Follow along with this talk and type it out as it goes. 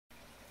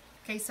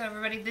Okay, so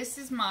everybody, this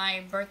is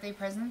my birthday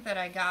present that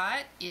I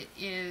got. It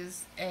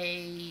is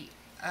a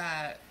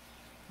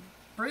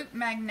Brute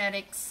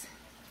Magnetics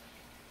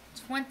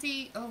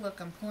 20, oh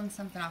look, I'm pulling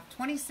something off,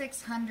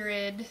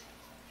 2,600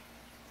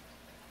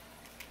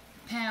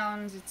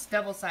 pounds. It's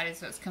double-sided,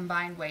 so it's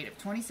combined weight of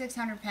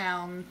 2,600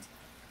 pounds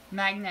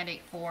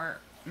magnetic for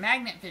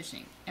magnet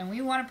fishing. And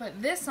we want to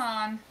put this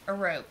on a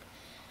rope.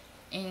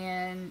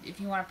 And if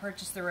you want to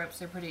purchase the ropes,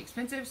 they're pretty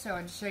expensive, so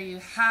I'll show you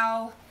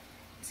how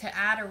to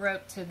add a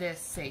rope to this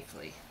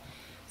safely.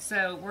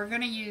 So we're going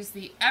to use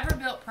the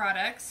Everbilt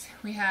products.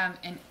 We have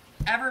an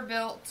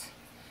Everbilt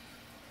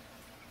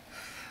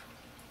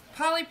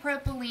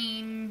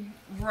polypropylene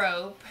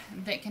rope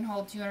that can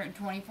hold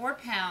 224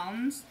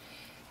 pounds.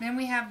 Then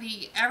we have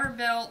the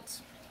Everbilt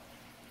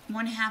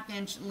 1/2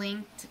 inch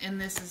linked, and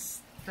this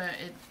is the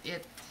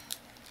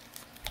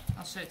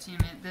I'll show it to you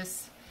in a minute.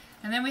 This,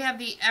 and then we have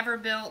the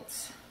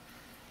Everbilt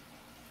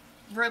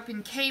rope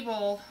and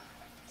cable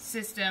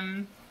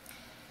system.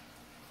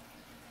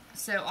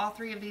 So all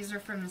three of these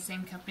are from the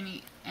same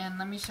company, and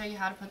let me show you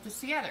how to put this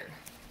together.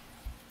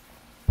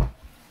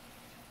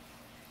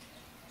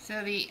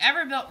 So the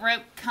Everbilt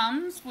rope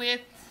comes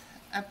with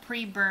a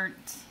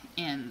pre-burnt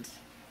end,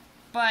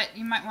 but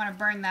you might want to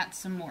burn that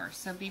some more,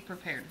 so be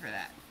prepared for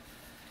that.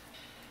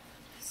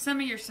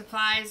 Some of your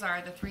supplies are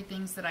the three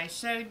things that I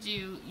showed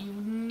you. You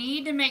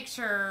need to make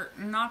sure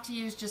not to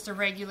use just a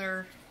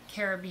regular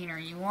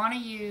carabiner. You want to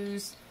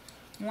use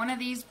one of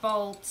these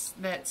bolts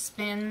that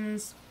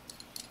spins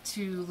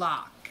to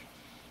lock,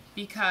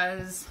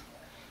 because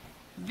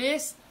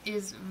this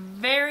is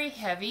very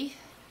heavy.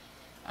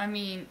 I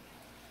mean,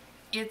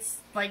 it's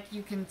like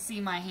you can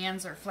see my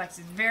hands are flexed.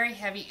 It's very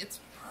heavy. It's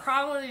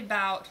probably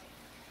about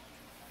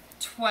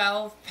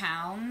 12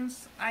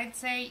 pounds, I'd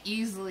say.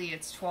 Easily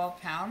it's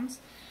 12 pounds.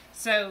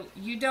 So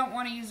you don't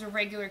want to use a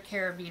regular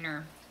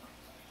carabiner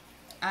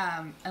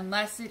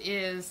unless it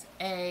is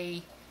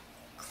a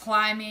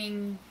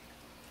climbing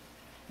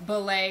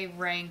belay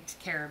ranked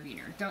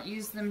carabiner. Don't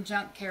use them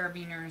junk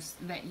carabiners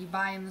that you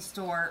buy in the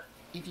store.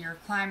 If you're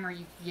a climber,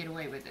 you can get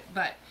away with it.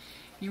 But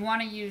you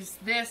want to use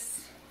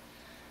this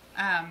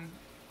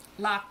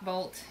lock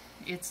bolt.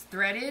 It's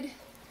threaded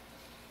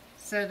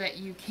so that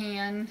you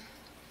can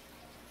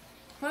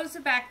close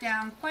it back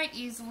down quite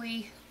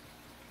easily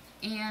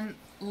and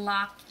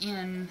lock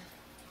in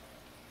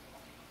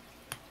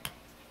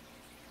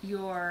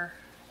your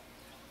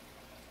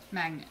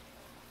magnet.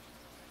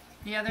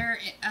 The other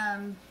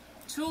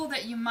tool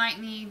that you might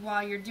need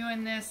while you're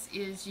doing this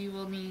is you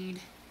will need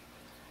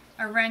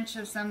a wrench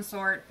of some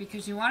sort,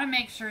 because you want to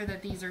make sure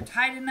that these are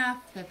tight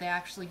enough that they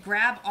actually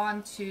grab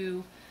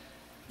onto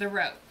the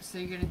rope. So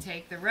you're going to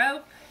take the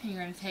rope, you're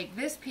going to take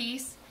this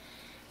piece.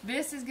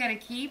 This is going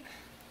to keep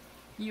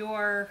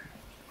your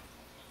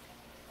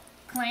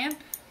clamp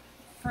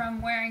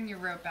from wearing your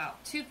rope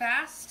out too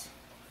fast.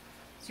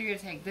 So you're going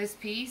to take this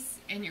piece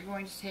and you're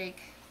going to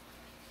take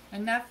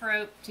enough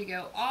rope to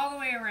go all the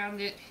way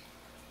around it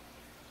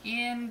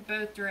in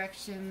both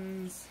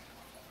directions,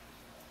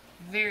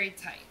 very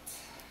tight.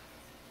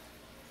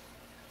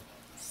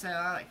 So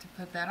I like to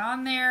put that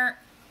on there,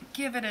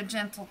 give it a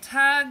gentle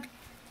tug,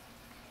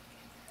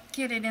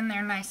 get it in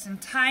there nice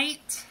and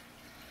tight,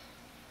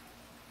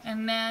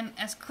 and then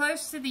as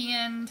close to the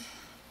end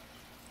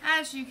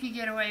as you can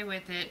get away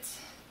with it.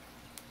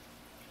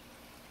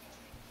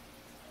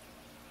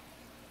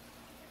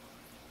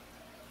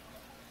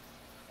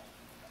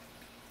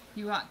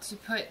 You want to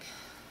put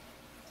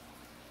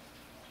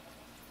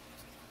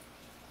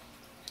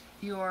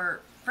your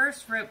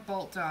first rope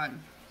bolt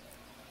on.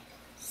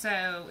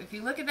 So if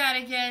you look at that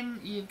again,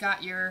 you've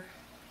got your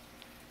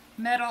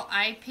metal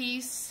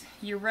eyepiece,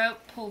 your rope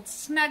pulled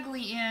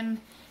snugly in,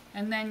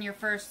 and then your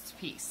first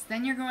piece.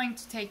 Then you're going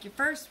to take your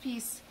first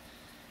piece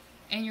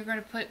and you're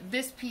going to put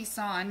this piece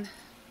on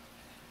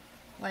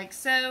like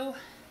so,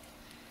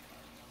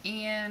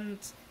 and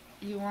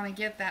you want to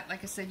get that,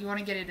 like I said, you want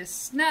to get it as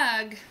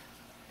snug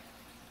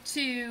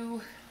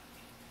to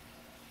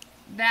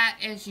that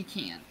as you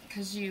can,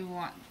 because you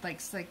want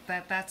like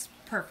that. That's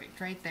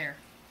perfect right there.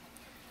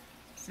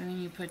 So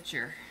then you put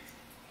your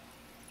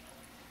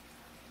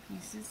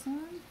pieces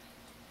on.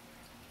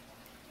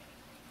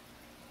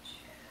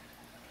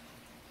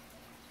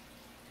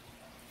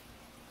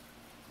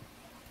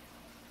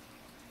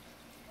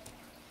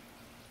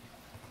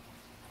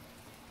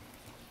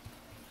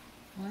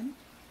 One,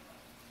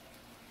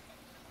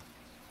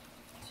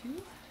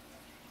 two.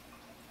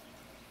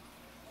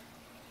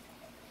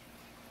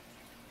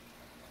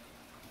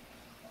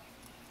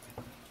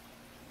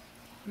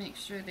 Make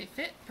sure they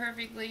fit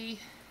perfectly.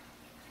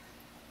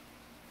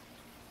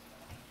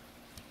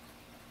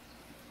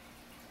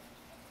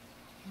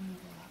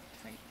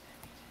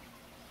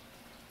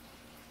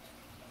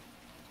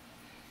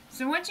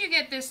 So once you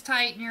get this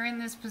tight and you're in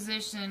this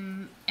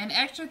position, an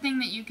extra thing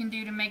that you can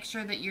do to make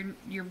sure that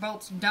your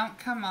bolts don't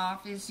come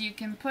off is you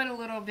can put a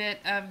little bit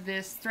of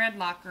this thread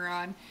locker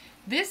on.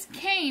 This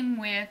came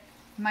with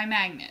my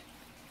magnet.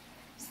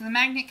 So the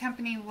magnet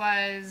company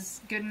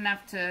was good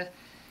enough to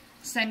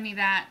send me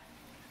that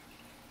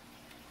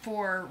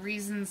for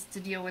reasons to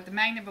deal with the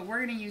magnet, but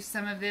we're going to use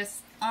some of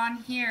this on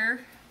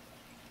here.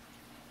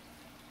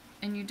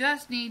 And you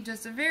just need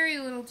just a very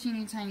little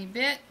teeny tiny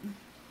bit.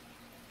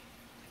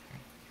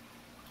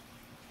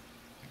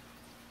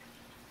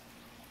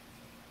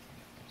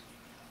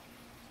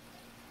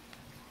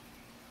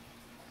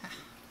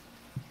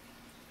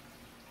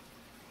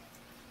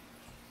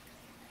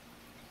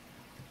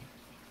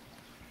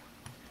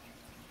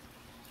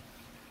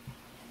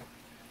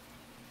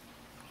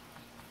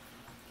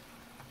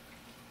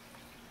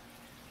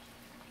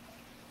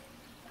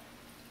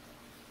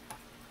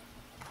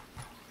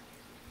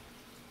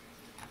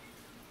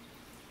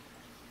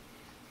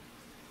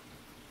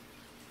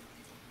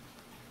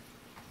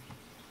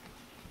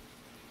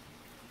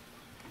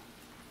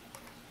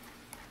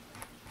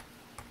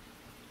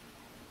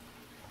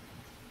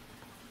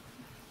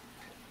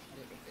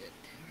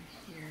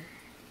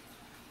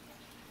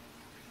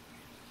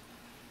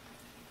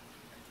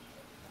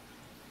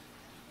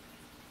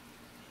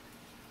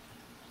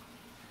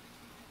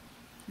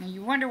 Now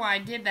you wonder why I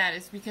did that.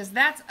 Is because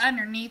that's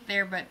underneath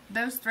there, but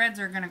those threads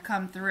are going to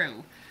come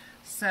through.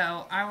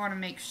 So I want to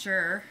make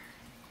sure.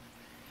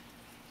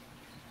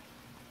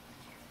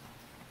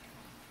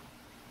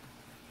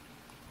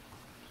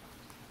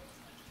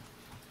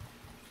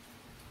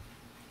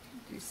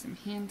 Do some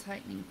hand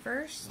tightening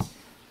first.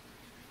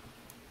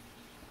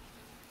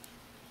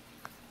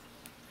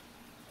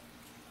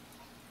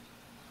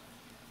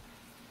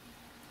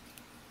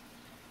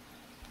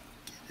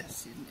 Get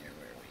this in there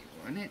where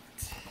we want it.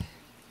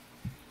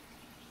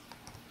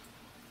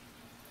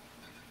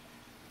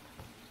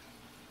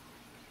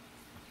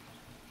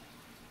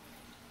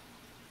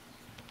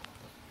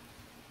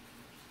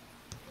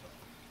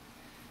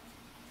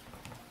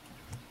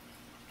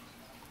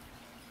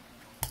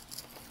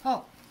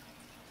 Oh,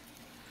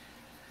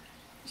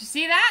 did you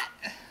see that?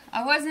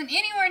 I wasn't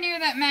anywhere near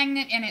that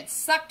magnet and it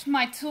sucked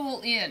my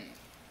tool in.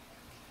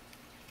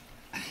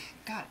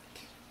 Got it.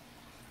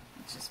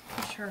 Let's just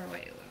push her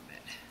away a little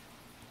bit.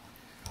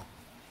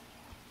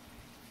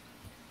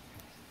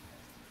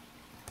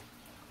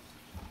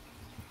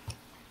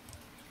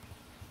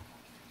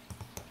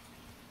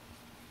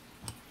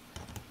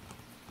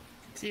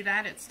 See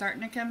that? It's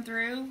starting to come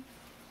through.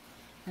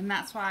 And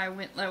that's why I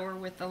went lower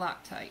with the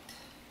Loctite.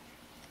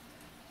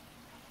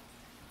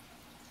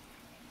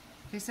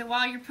 Okay, so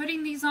while you're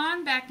putting these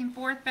on back and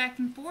forth,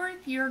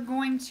 you're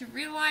going to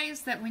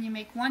realize that when you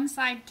make one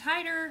side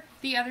tighter,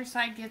 the other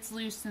side gets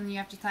loose and you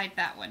have to tighten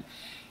that one.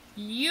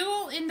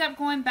 You'll end up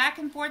going back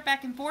and forth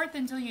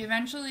until you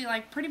eventually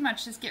pretty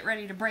much just get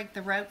ready to break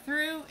the rope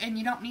through, and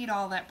you don't need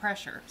all that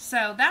pressure.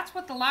 So that's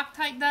what the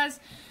Loctite does.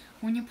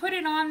 When you put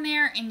it on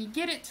there and you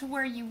get it to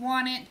where you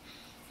want it,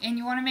 and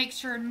you want to make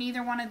sure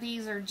neither one of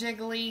these are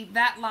jiggly,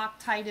 that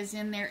Loctite is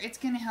in there. It's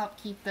going to help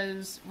keep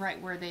those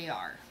right where they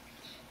are.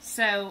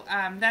 So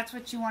that's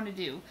what you want to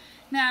do.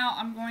 Now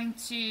I'm going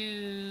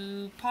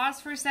to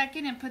pause for a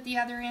second and put the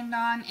other end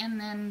on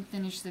and then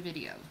finish the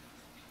video.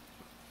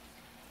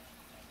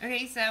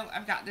 Okay, so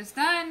I've got this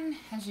done.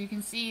 As you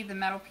can see, the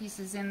metal piece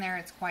is in there.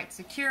 It's quite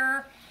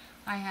secure.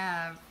 I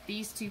have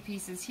these two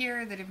pieces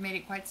here that have made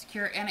it quite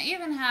secure, and I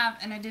even have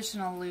an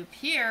additional loop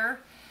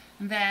here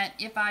that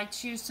if I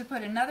choose to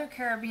put another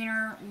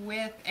carabiner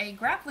with a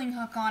grappling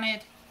hook on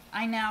it,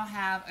 I now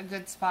have a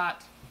good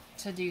spot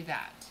to do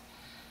that.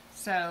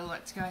 So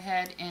let's go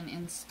ahead and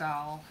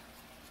install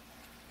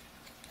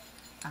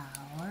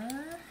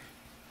our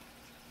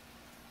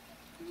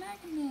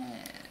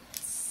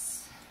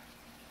magnets.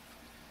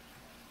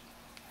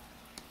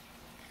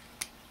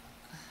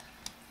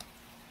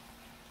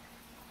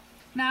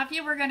 Now if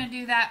you were going to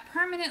do that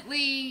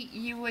permanently,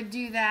 you would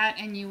do that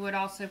and you would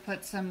also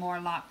put some more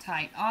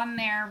Loctite on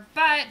there,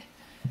 but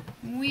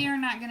we are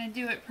not going to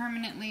do it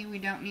permanently. We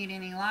don't need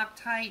any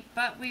Loctite,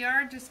 but we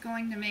are just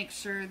going to make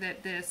sure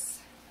that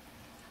this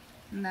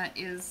nut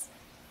is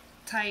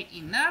tight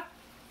enough.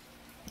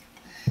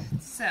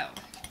 So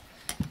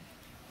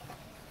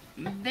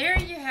there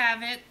you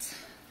have it.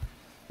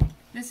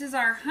 This is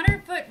our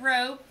 100-foot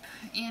rope,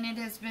 and it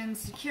has been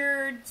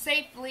secured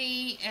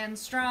safely and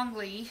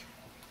strongly.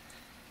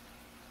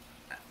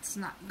 It's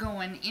not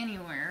going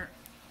anywhere.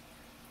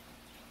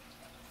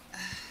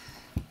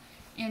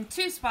 In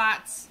two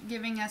spots,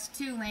 giving us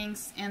two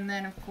links, and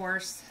then of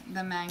course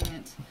the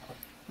magnet.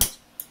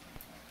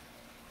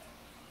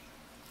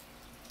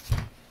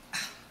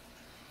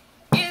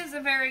 Is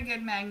a very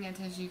good magnet,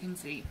 as you can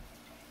see.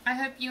 I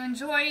hope you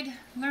enjoyed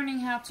learning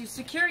how to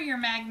secure your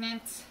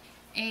magnet,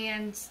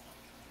 and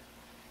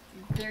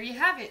there you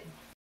have it.